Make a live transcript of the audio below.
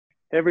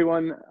Hey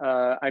everyone,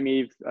 I'm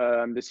Yves.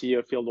 I'm the CEO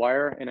of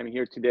Fieldwire, and I'm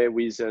here today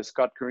with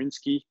Scott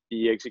Kurinsky,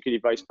 the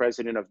Executive Vice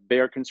President of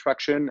Bear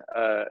Construction,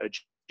 a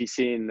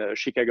GC in the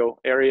Chicago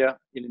area,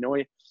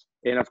 Illinois.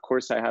 And of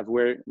course, I have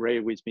Ray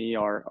with me,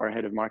 our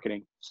Head of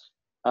Marketing.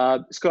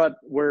 Scott,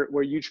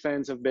 we're huge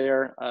fans of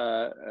Bear.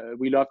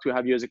 We love to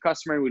have you as a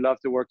customer. We love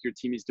the work your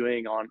team is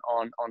doing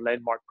on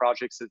landmark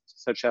projects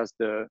such as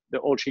the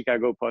Old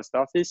Chicago Post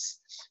Office.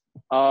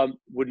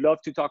 Would love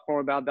to talk more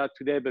about that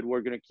today, but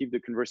we're going to keep the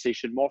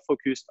conversation more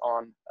focused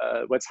on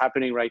what's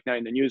happening right now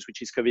in the news,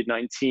 which is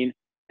COVID-19,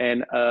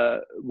 and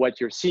what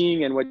you're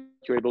seeing and what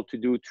you're able to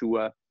do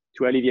to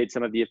alleviate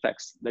some of the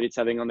effects that it's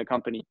having on the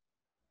company.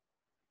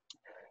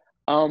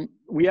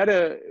 We had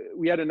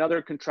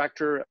another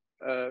contractor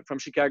from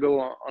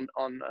Chicago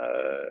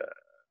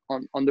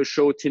on the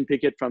show, Tim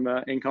Pickett from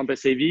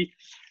Encompass AV,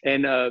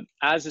 and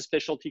as a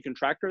specialty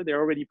contractor, they're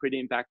already pretty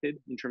impacted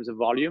in terms of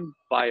volume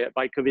by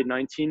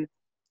COVID-19.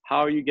 How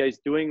are you guys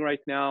doing right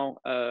now?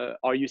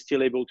 Are you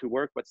still able to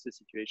work? What's the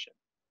situation?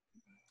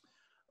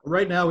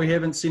 Right now, we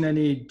haven't seen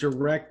any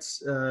direct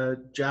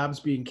jobs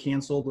being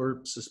canceled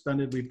or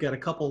suspended. We've got a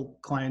couple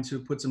clients who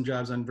put some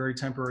jobs on very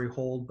temporary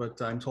hold,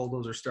 but I'm told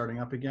those are starting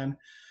up again.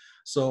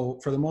 So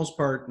for the most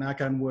part,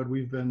 knock on wood,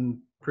 we've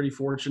been pretty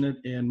fortunate,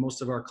 and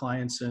most of our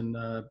clients and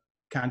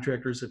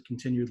contractors have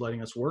continued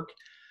letting us work.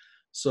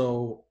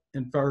 So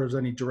as far as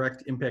any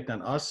direct impact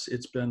on us,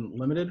 it's been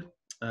limited.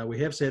 We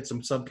have had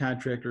some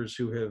subcontractors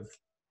who have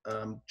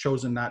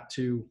chosen not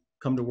to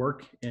come to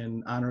work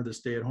and honor the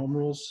stay-at-home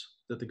rules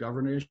that the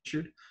governor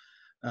issued,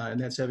 and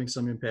that's having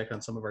some impact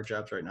on some of our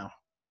jobs right now.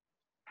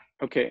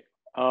 Okay.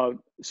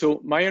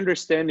 So my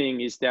understanding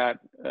is that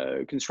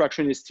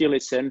construction is still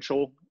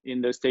essential in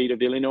the state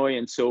of Illinois,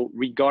 and so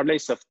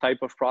regardless of type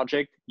of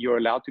project, you're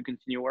allowed to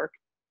continue work?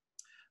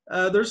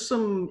 There's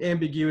some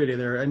ambiguity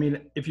there. I mean,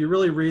 if you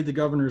really read the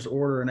governor's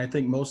order, and I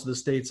think most of the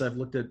states, I've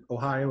looked at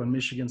Ohio and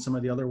Michigan, some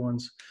of the other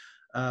ones,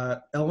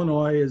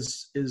 Illinois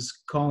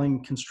is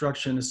calling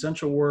construction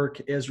essential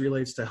work as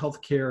relates to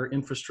healthcare,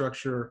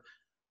 infrastructure,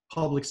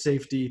 public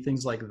safety,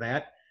 things like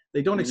that.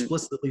 They don't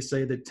explicitly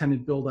say that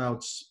tenant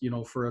build-outs,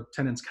 for a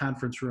tenant's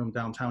conference room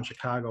downtown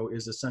Chicago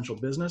is essential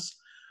business,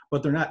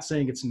 but they're not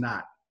saying it's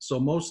not. So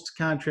most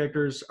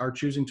contractors are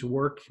choosing to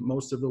work.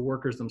 Most of the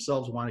workers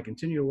themselves want to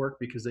continue to work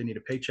because they need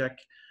a paycheck.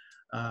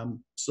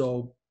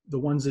 So the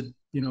ones that,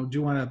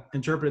 do want to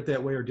interpret it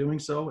that way are doing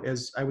so,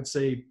 as I would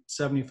say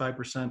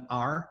 75%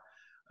 are.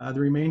 The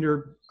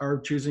remainder are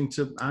choosing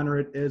to honor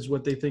it as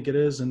what they think it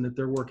is and that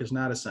their work is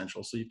not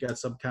essential. So you've got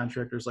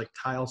subcontractors like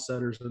tile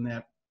setters and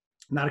that,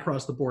 not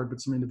across the board, but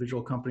some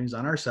individual companies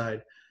on our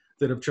side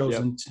that have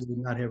chosen to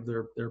not have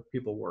their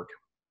people work.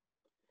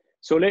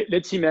 So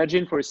let's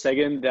imagine for a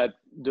second that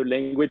the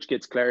language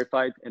gets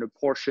clarified and a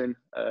portion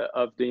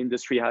of the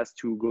industry has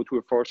to go to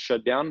a forced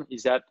shutdown.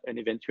 Is that an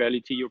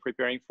eventuality you're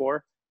preparing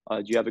for?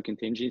 Do you have a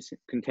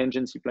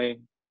contingency plan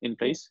in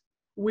place?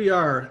 We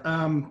are.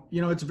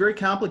 It's very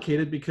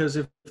complicated because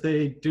if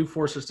they do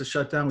force us to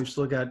shut down, we've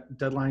still got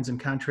deadlines and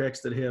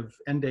contracts that have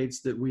end dates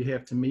that we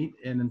have to meet.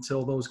 And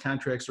until those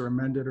contracts are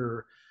amended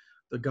or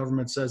the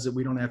government says that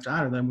we don't have to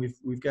honor them,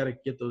 we've got to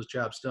get those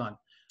jobs done.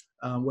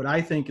 What I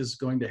think is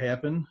going to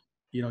happen,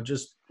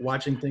 just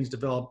watching things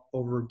develop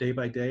over day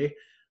by day,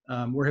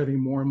 we're having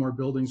more and more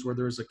buildings where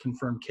there's a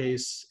confirmed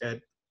case at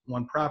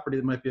one property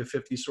that might be a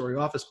 50-story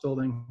office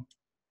building,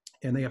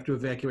 and they have to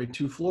evacuate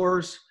 2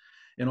 floors.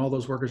 And all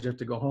those workers have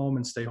to go home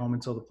and stay home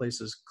until the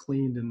place is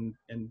cleaned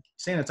and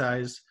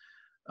sanitized.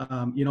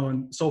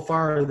 And so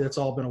far that's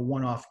all been a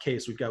one-off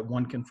case. We've got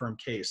one confirmed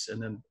case,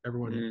 and then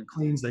everyone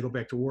cleans, they go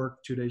back to work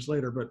 2 days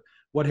later. But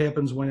what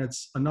happens when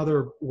it's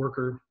another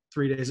worker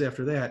 3 days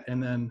after that,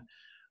 and then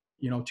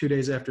 2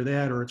 days after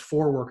that, or it's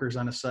 4 workers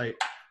on a site?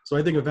 So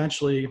I think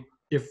eventually,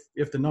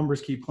 if the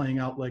numbers keep playing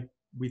out like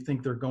we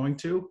think they're going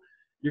to,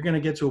 you're going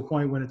to get to a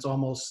point when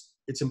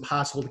it's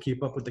impossible to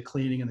keep up with the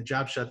cleaning and the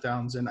job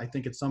shutdowns. And I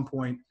think at some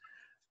point,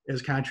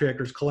 as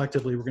contractors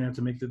collectively, we're going to have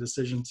to make the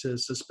decision to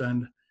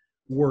suspend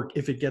work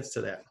if it gets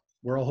to that.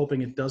 We're all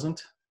hoping it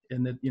doesn't,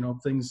 and that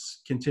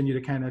things continue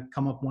to kind of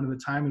come up one at a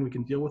time and we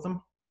can deal with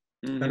them.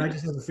 And I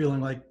just have a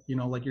feeling like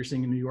like you're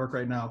seeing in New York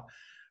right now,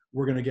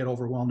 we're going to get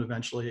overwhelmed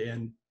eventually,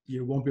 and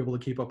you won't be able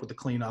to keep up with the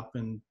cleanup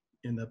and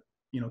in the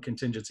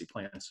contingency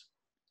plans.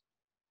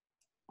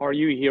 Are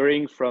you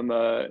hearing from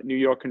New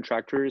York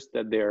contractors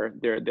that they're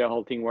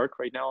halting work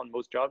right now on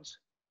most jobs?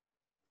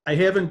 I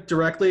haven't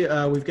directly.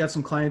 We've got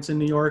some clients in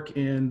New York,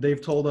 and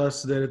they've told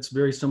us that it's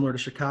very similar to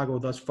Chicago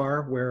thus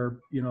far, where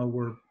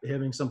we're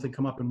having something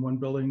come up in one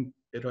building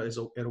at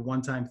a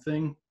one-time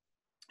thing,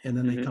 and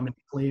then they come in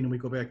clean, and we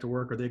go back to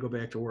work, or they go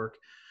back to work.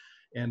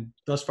 And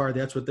thus far,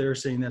 that's what they're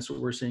seeing. That's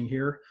what we're seeing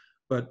here.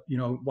 But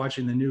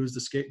watching the news,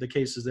 the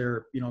cases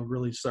there,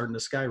 really starting to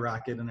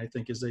skyrocket. And I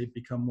think as they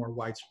become more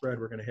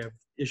widespread, we're going to have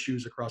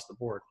issues across the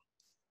board.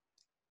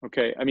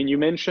 Okay. I mean, you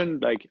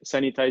mentioned like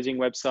sanitizing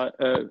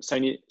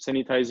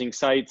sanitizing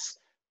sites,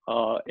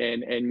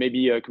 and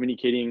maybe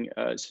communicating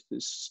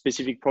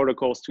specific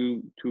protocols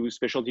to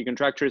specialty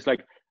contractors.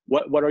 Like,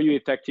 what are you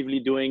effectively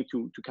doing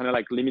to kind of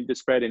like limit the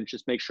spread and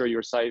just make sure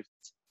your sites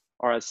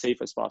are as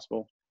safe as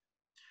possible?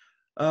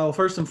 Well,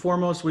 first and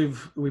foremost, we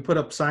put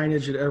up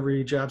signage at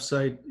every job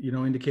site,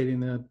 indicating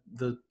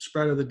the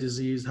spread of the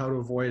disease, how to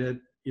avoid it,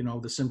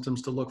 the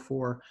symptoms to look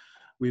for.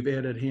 We've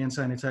added hand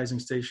sanitizing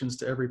stations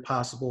to every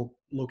possible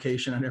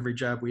location on every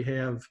job we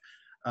have.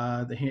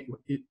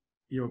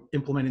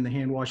 Implementing the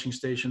hand washing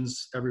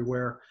stations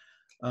everywhere.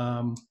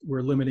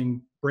 We're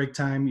limiting break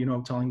time,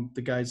 telling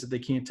the guys that they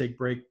can't take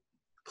break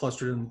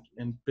clustered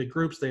in big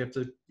groups. They have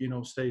to,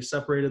 stay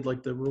separated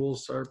like the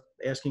rules are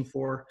asking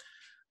for.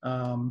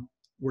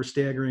 We're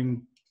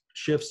staggering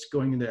shifts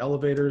going into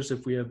elevators.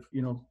 If we have,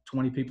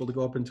 20 people to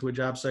go up into a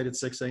job site at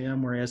 6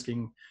 a.m., we're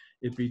asking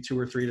it be 2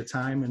 or 3 at a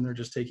time, and they're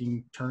just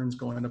taking turns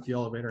going up the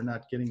elevator,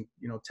 not getting,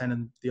 10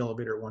 in the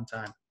elevator at one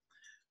time.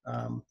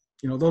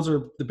 Those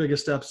are the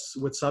biggest steps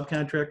with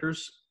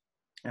subcontractors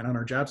and on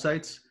our job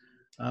sites.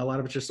 A lot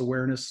of it's just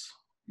awareness,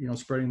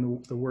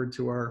 spreading the word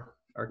to our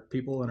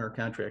people and our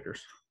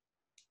contractors.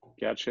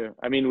 Gotcha.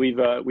 I mean, we've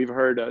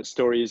heard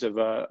stories of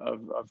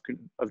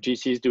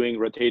GCs doing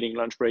rotating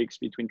lunch breaks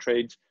between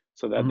trades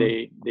so that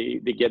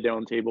they get their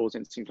own tables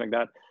and things like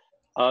that.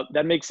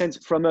 That makes sense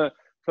from a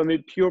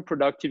pure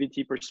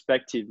productivity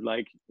perspective.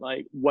 Like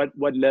what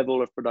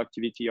level of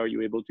productivity are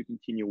you able to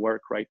continue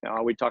work right now?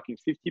 Are we talking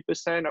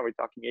 50%? Are we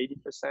talking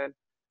 80%?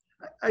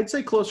 I'd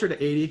say closer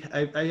to 80.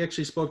 I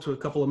actually spoke to a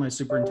couple of my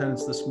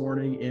superintendents this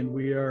morning, and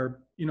we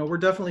are, we're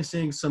definitely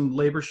seeing some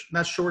labor,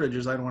 not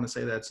shortages, I don't want to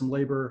say that, some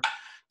labor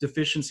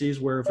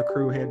deficiencies where if a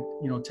crew had,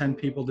 10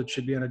 people that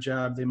should be on a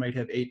job, they might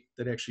have 8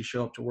 that actually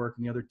show up to work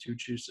and the other 2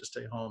 choose to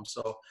stay home.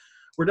 So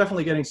we're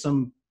definitely getting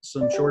some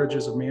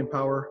shortages of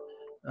manpower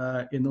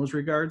in those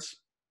regards,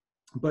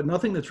 but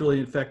nothing that's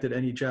really affected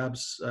any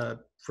jobs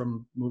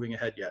from moving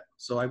ahead yet.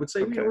 So I would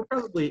say we're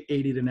probably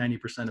 80 to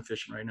 90%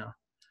 efficient right now.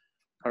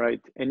 All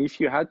right. And if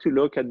you had to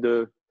look at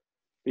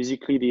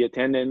basically the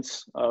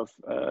attendance of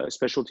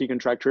specialty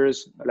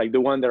contractors, like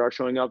the one that are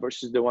showing up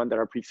versus the one that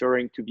are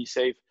preferring to be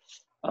safe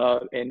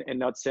and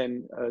not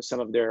send some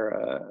of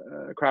their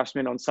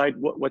craftsmen on site,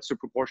 what's the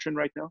proportion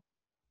right now?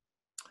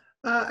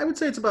 I would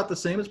say it's about the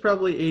same. It's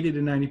probably 80 to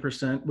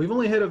 90%. We've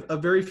only had a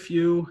very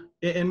few,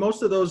 and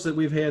most of those that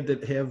we've had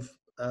that have,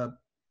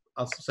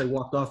 I'll say,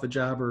 walked off a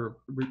job or,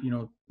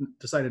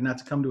 decided not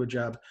to come to a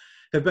job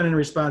have been in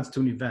response to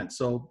an event.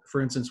 So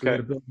for instance, we had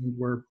a building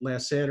where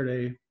last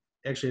Saturday,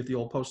 actually at the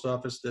old post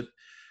office, that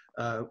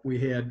we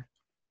had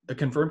a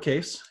confirmed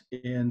case,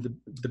 and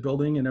the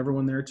building and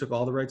everyone there took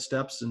all the right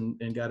steps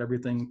and got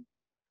everything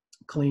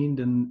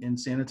cleaned and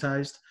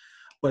sanitized.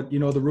 But,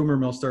 the rumor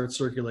mill started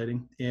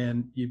circulating,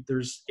 and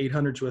there's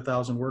 800 to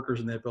 1,000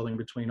 workers in that building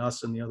between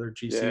us and the other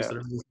GCs that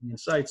are moving in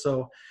site.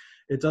 So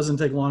it doesn't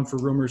take long for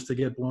rumors to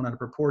get blown out of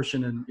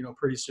proportion. And,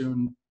 pretty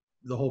soon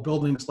the whole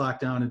building's locked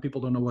down and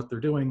people don't know what they're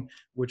doing,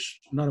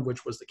 none of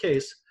which was the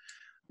case.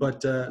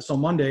 But so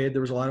Monday,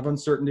 there was a lot of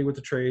uncertainty with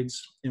the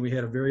trades, and we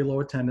had a very low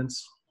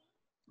attendance.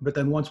 But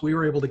then once we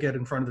were able to get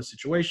in front of the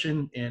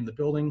situation and the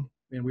building,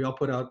 and we all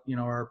put out,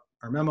 our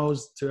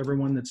memos to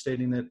everyone that's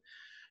stating that,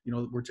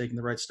 we're taking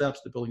the right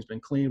steps. The building's been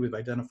cleaned. We've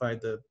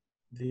identified the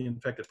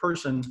infected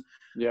person.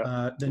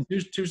 Then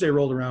Tuesday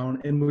rolled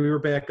around, and we were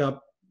back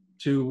up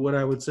to what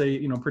I would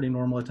say, pretty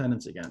normal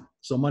attendance again.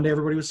 So Monday,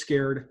 everybody was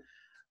scared,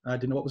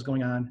 didn't know what was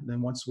going on. And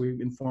then once we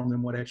informed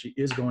them what actually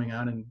is going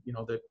on and,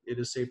 that it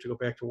is safe to go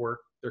back to work,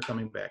 they're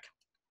coming back.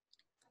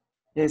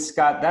 Yeah,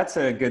 Scott, that's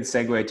a good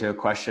segue to a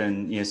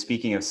question,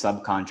 speaking of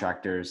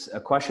subcontractors, a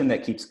question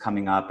that keeps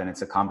coming up, and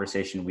it's a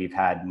conversation we've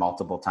had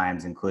multiple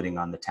times, including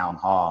on the town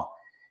hall,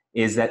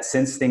 is that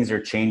since things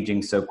are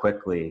changing so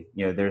quickly,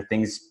 there are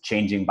things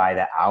changing by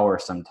the hour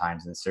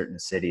sometimes in certain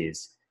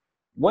cities.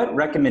 What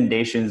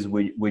recommendations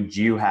would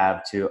you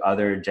have to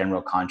other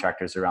general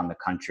contractors around the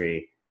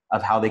country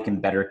of how they can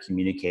better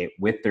communicate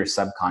with their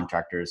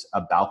subcontractors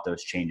about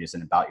those changes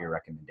and about your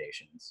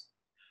recommendations?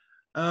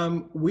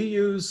 We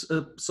use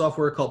a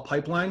software called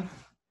Pipeline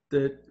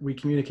that we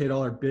communicate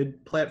all our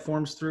bid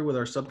platforms through with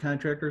our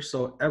subcontractors.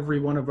 So every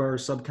one of our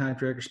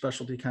subcontractor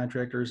specialty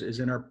contractors is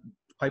in our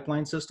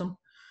Pipeline system.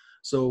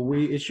 So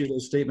we issued a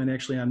statement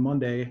actually on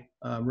Monday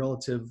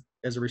relative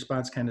as a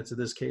response kind of to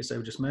this case I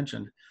just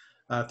mentioned.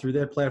 Through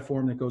that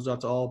platform that goes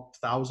out to all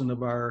 1,000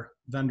 of our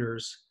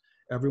vendors,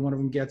 every one of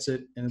them gets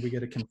it, and we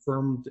get a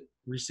confirmed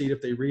receipt if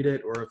they read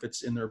it or if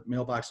it's in their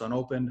mailbox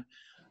unopened.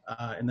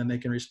 And then they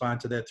can respond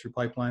to that through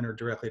Pipeline or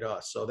directly to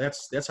us. So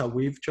that's how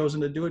we've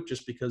chosen to do it,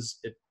 just because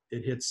it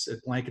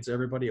blankets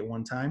everybody at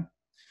one time.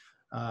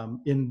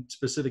 In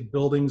specific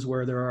buildings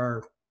where there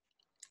are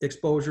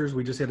exposures,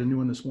 we just had a new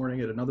one this morning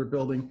at another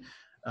building.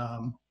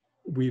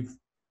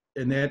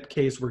 In that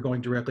case, we're going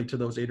directly to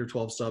those 8 or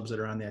 12 subs that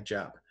are on that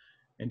job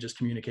and just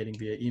communicating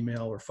via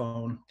email or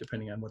phone,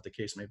 depending on what the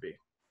case may be.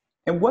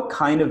 And what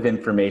kind of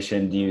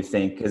information do you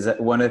think, because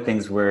one of the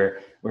things we're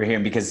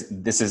hearing, because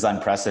this is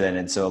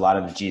unprecedented, so a lot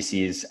of the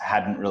GCs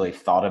hadn't really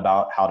thought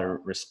about how to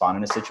respond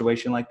in a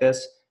situation like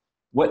this.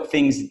 What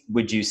things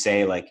would you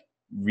say, like,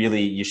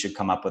 really you should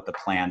come up with a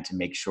plan to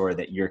make sure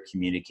that you're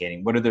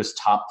communicating? What are those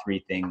top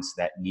 3 things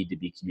that need to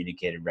be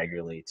communicated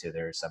regularly to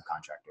their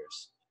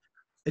subcontractors?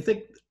 I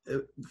think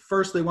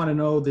first they want to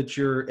know that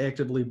you're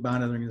actively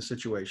monitoring the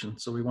situation.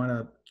 So we want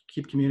to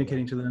keep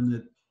communicating to them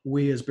that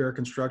we as Bear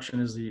Construction,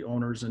 as the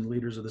owners and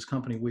leaders of this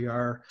company, we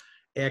are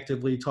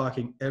actively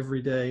talking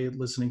every day,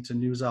 listening to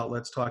news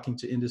outlets, talking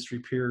to industry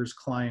peers,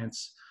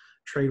 clients,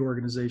 trade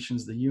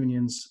organizations, the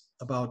unions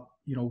about,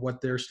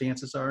 what their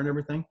stances are and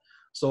everything.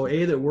 So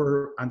A, that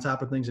we're on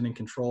top of things and in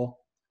control.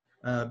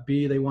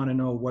 B, they want to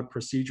know what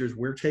procedures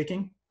we're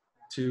taking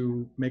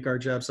to make our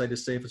job site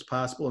as safe as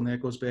possible. And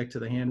that goes back to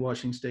the hand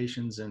washing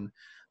stations and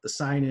the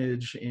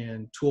signage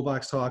and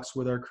toolbox talks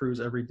with our crews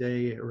every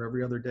day or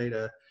every other day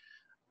to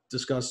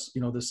discuss,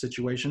 this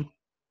situation.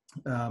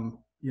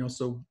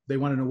 So they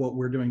want to know what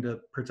we're doing to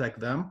protect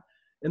them.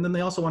 And then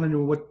they also want to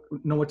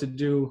know what to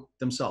do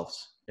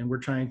themselves. And we're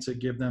trying to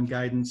give them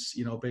guidance,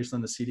 based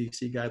on the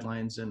CDC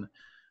guidelines and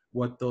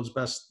what those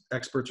best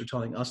experts are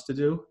telling us to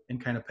do,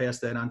 and kind of pass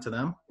that on to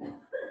them.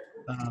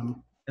 And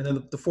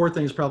then the fourth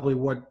thing is probably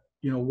what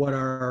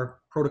our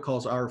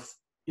protocols are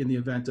in the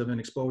event of an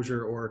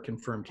exposure or a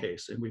confirmed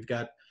case. And we've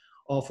got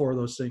all 4 of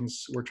those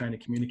things we're trying to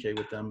communicate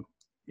with them,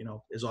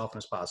 as often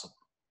as possible.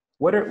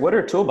 What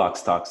are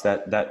toolbox talks?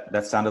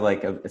 That sounded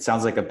like it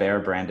sounds like a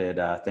Bear branded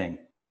thing.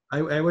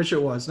 I wish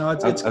it was. No,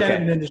 it's okay. kind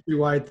of an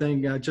industry-wide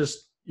thing.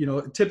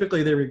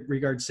 Typically they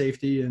regard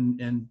safety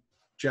and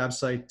job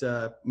site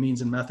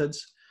means and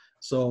methods.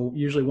 So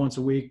usually once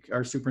a week,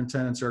 our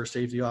superintendents or our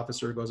safety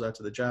officer goes out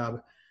to the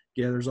job,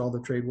 gathers all the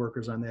trade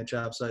workers on that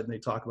job site, and they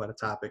talk about a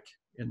topic.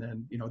 And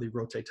then, they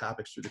rotate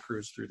topics through the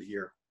crews through the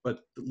year. But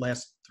the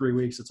last 3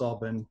 weeks, it's all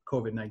been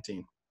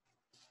COVID-19.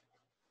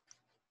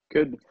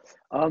 Good.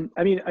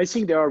 I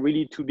think there are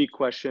really 2 big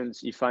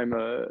questions. If I'm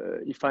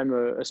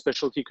a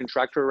specialty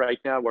contractor right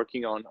now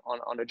working on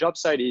a job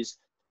site, is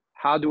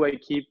how do I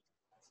keep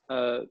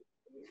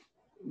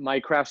my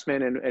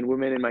craftsmen and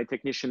women and my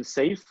technicians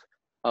safe?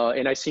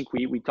 And I think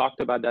we talked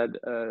about that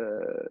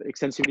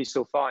extensively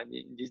so far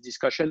in this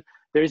discussion.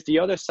 There's the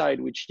other side,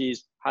 which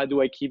is how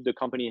do I keep the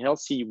company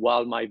healthy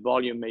while my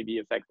volume may be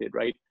affected,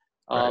 right?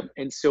 Right.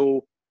 And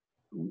so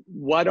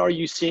what are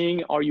you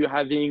seeing? Are you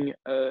having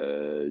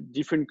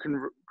different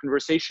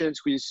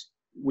conversations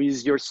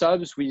with your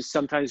subs, with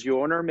sometimes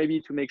your owner, maybe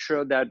to make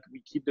sure that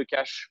we keep the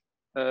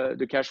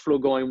cash flow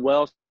going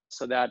well,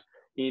 so that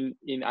in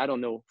I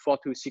don't know, 4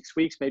 to 6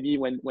 weeks, maybe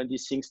when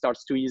this thing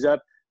starts to ease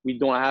up, we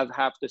don't have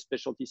half the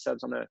specialty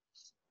subs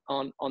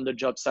on the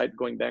job site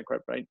going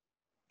bankrupt, right?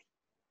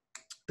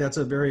 That's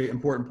a very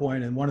important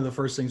point. And one of the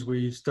first things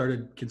we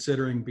started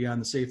considering beyond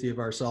the safety of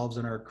ourselves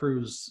and our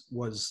crews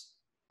was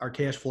our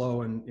cash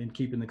flow and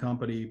keeping the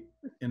company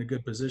in a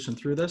good position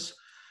through this.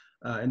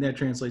 And that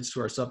translates to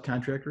our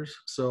subcontractors.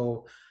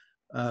 So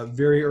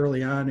very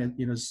early on,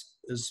 and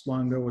as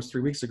long ago as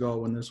 3 weeks ago,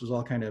 when this was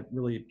all kind of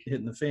really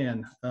hitting the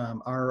fan,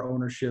 our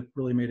ownership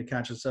really made a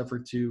conscious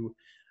effort to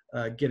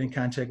get in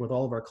contact with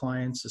all of our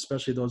clients,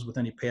 especially those with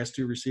any past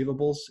due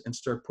receivables, and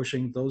start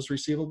pushing those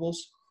receivables.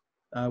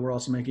 We're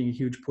also making a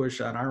huge push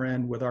on our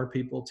end with our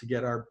people to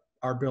get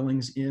our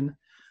billings in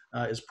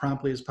as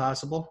promptly as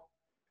possible,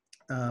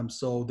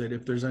 so that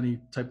if there's any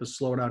type of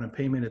slowdown in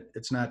payment,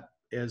 it's not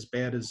as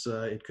bad as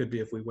it could be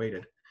if we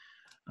waited.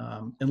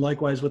 And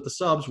likewise with the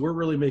subs, we're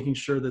really making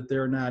sure that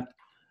they're not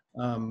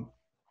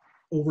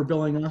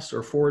overbilling us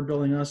or forward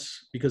billing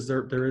us, because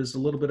there is a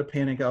little bit of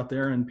panic out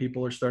there and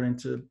people are starting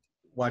to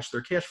watch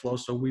their cash flow.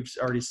 So we've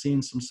already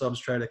seen some subs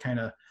try to kind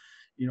of,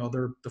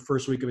 they're the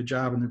first week of a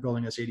job and they're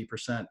billing us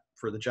 80%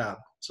 for the job.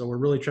 So we're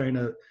really trying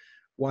to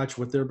watch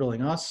what they're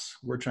billing us.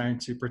 We're trying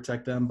to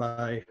protect them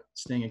by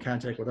staying in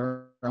contact with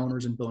our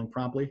owners and billing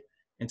promptly,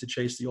 and to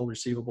chase the old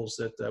receivables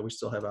that we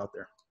still have out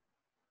there.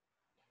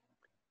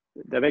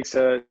 That makes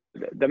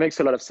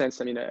a lot of sense.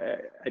 I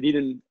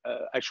didn't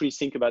actually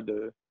think about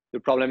the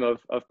problem of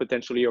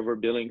potentially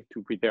overbilling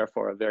to prepare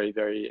for a very,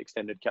 very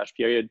extended cash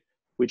period,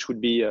 which would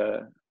be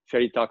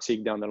fairly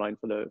toxic down the line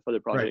for the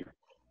project.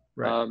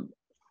 Right.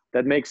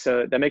 That makes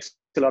a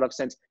lot of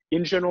sense.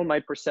 In general, my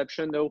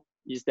perception though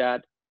is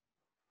that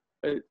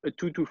a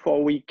 2 to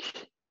 4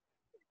 week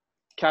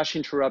cash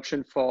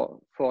interruption for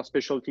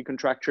specialty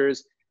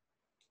contractors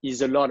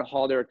is a lot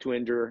harder to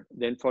endure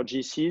than for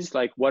GCs.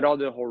 Like, what are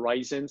the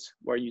horizons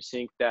where you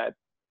think that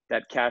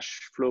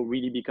cash flow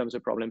really becomes a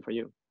problem for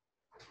you?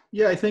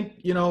 Yeah, I think,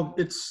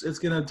 it's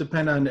going to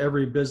depend on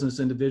every business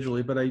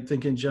individually, but I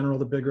think in general,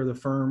 the bigger the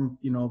firm,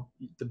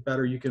 the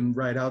better you can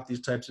ride out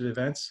these types of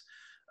events.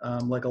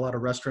 Like a lot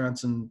of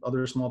restaurants and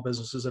other small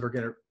businesses that are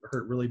going to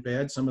hurt really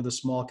bad. Some of the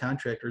small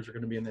contractors are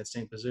going to be in that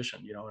same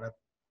position, and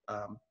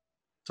I've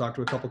talked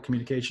to a couple of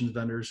communications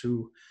vendors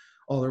who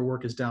all their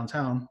work is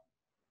downtown,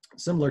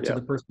 similar to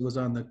the person who was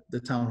on the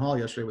town hall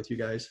yesterday with you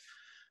guys.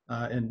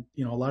 And,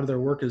 a lot of their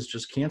work is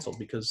just canceled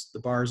because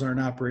the bars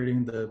aren't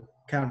operating, the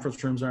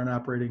conference rooms aren't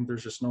operating.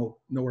 There's just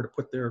nowhere to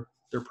put their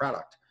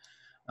product.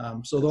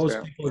 So those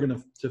people are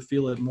going to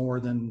feel it more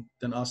than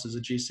us as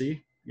a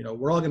GC.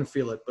 We're all going to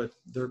feel it, but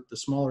the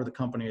smaller the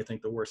company, I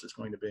think the worse it's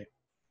going to be.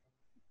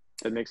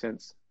 That makes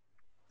sense.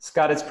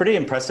 Scott, it's pretty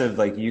impressive.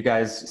 Like, you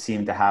guys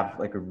seem to have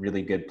like a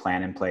really good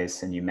plan in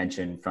place. And you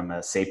mentioned from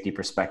a safety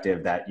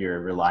perspective that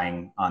you're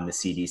relying on the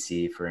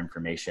CDC for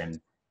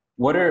information.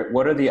 What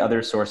are the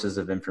other sources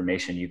of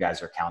information you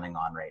guys are counting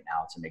on right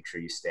now to make sure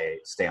you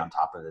stay on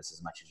top of this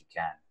as much as you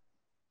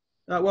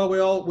can?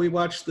 Well, we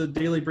watch the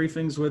daily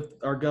briefings with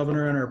our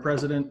governor and our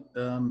president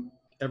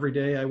every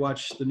day. I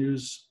watch the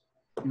news,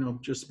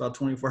 just about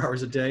 24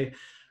 hours a day.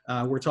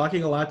 We're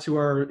talking a lot to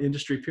our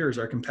industry peers,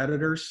 our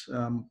competitors.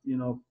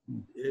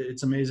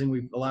 It's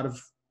amazing. A lot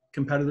of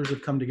competitors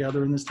have come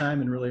together in this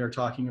time and really are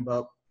talking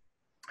about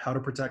how to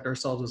protect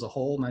ourselves as a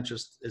whole, not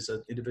just as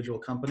an individual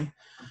company.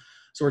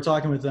 So we're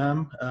talking with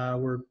them.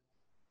 We're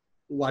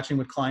watching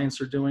what clients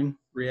are doing,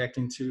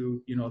 reacting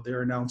to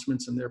their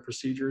announcements and their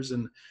procedures,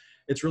 and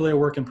it's really a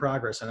work in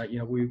progress.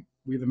 And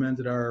we've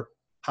amended our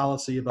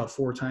policy about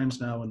 4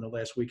 times now in the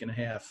last week and a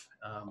half,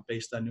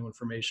 based on new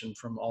information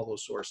from all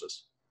those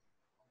sources.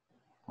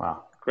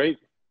 Wow. Great.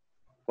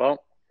 Well,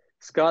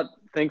 Scott,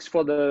 thanks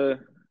for the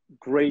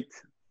great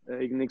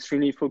and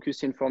extremely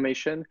focused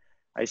information.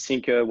 I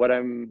think what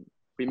I'm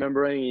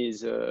remembering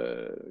is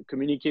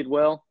communicate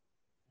well,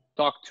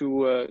 talk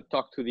to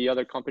the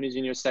other companies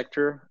in your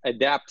sector,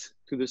 adapt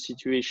to the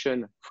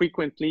situation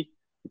frequently.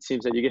 It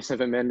seems that you guys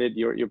have amended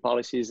your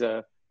policies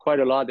quite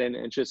a lot,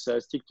 and just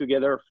stick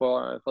together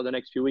for the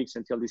next few weeks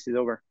until this is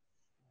over.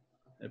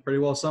 It pretty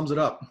well sums it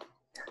up.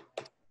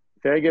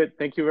 Very good.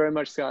 Thank you very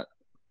much, Scott.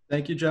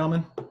 Thank you,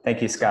 gentlemen.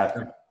 Thank you, Scott.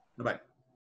 Bye-bye.